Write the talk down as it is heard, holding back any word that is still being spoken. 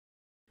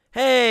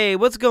Hey,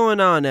 what's going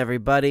on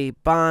everybody?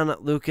 Bon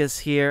Lucas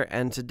here,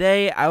 and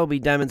today I will be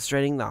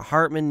demonstrating the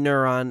Hartmann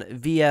Neuron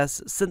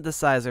VS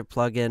Synthesizer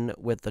plugin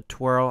with the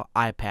Twirl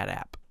iPad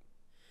app.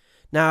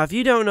 Now, if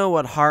you don't know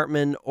what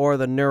Hartmann or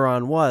the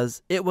Neuron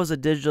was, it was a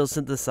digital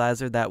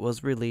synthesizer that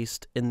was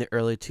released in the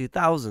early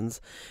 2000s,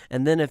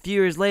 and then a few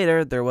years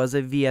later there was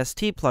a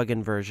VST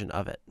plugin version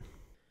of it.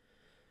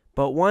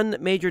 But one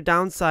major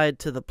downside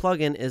to the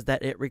plugin is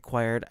that it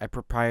required a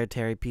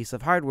proprietary piece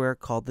of hardware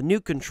called the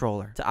NUC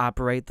controller to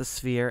operate the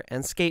sphere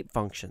and scape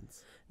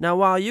functions. Now,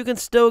 while you can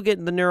still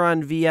get the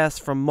Neuron VS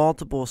from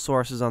multiple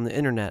sources on the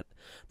internet,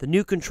 the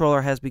NUC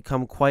controller has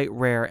become quite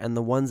rare, and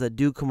the ones that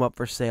do come up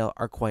for sale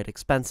are quite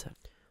expensive.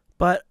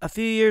 But a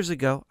few years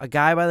ago, a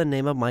guy by the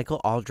name of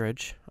Michael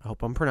Aldridge, I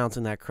hope I'm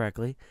pronouncing that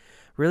correctly,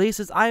 released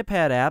his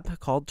iPad app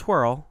called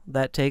Twirl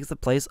that takes the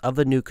place of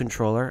the NUC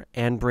controller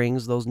and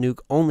brings those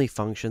NUC-only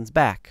functions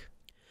back.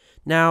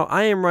 Now,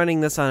 I am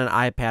running this on an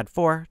iPad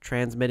 4,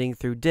 transmitting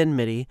through DIN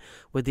MIDI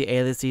with the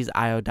Aliases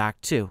IO Dock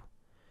 2.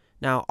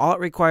 Now, all it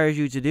requires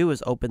you to do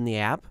is open the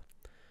app,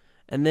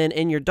 and then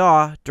in your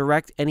DAW,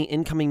 direct any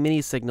incoming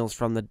MIDI signals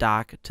from the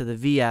dock to the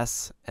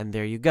VS, and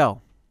there you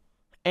go.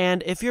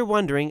 And if you're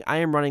wondering, I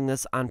am running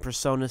this on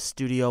Presonus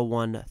Studio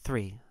One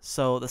 3,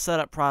 so the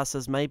setup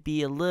process might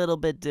be a little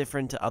bit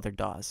different to other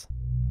DAWs.